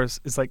about Star Wars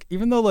is like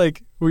even though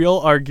like we all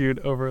argued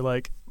over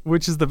like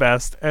which is the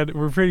best and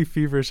we're pretty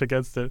feverish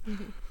against it,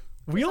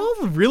 we all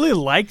really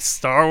like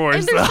Star Wars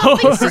And there's though.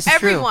 something This for is true.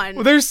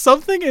 everyone. There's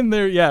something in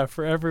there,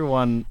 for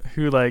everyone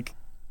who like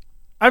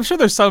I'm sure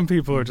there's some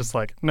people who are just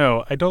like,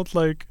 no, I don't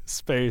like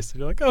space. And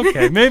you're like,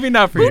 okay, maybe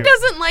not for you. Who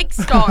doesn't like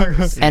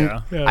stars? And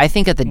Yeah. I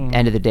think at the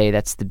end of the day,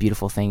 that's the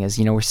beautiful thing is,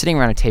 we're sitting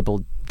around a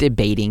table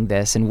debating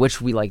this and which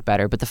we like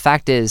better. But the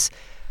fact is,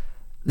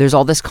 there's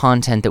all this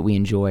content that we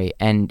enjoy,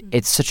 and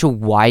it's such a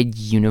wide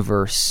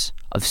universe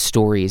of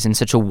stories and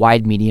such a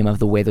wide medium of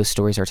the way those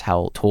stories are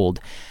told.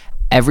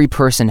 Every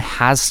person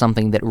has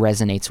something that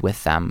resonates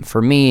with them.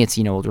 For me, it's,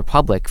 Old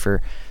Republic.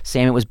 For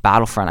Sam, it was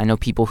Battlefront. I know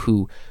people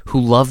who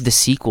love the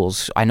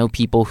sequels. I know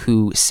people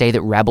who say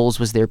that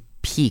Rebels was their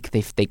peak.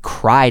 They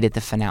cried at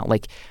the finale.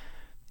 Like,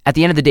 at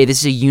the end of the day, this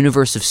is a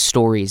universe of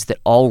stories that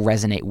all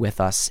resonate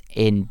with us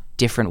in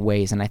different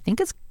ways, and I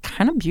think it's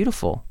kind of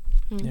beautiful.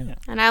 Yeah.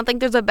 And I don't think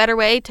there's a better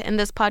way to end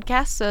this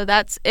podcast. So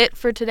that's it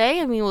for today,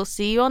 and we will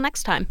see you all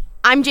next time.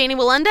 I'm Janie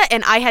Walenda,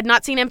 and I had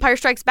not seen Empire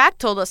Strikes Back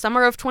till the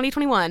summer of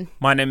 2021.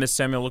 My name is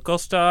Samuel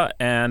Acosta,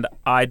 and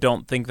I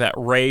don't think that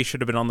Rey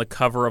should have been on the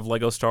cover of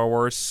Lego Star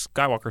Wars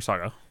Skywalker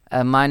Saga.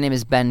 My name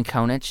is Ben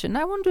Konich, and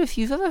I wonder if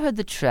you've ever heard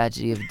the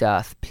tragedy of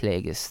Darth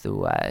Plagueis the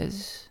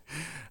Wise.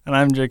 And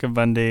I'm Jacob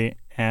Bundy,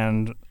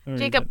 and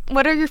Jacob,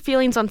 what are your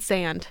feelings on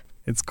sand?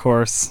 it's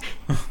coarse,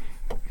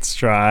 it's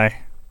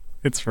dry,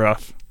 it's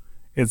rough,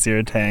 it's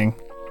irritating,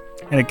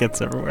 and it gets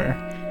everywhere.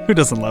 Who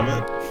doesn't love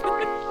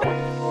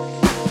it?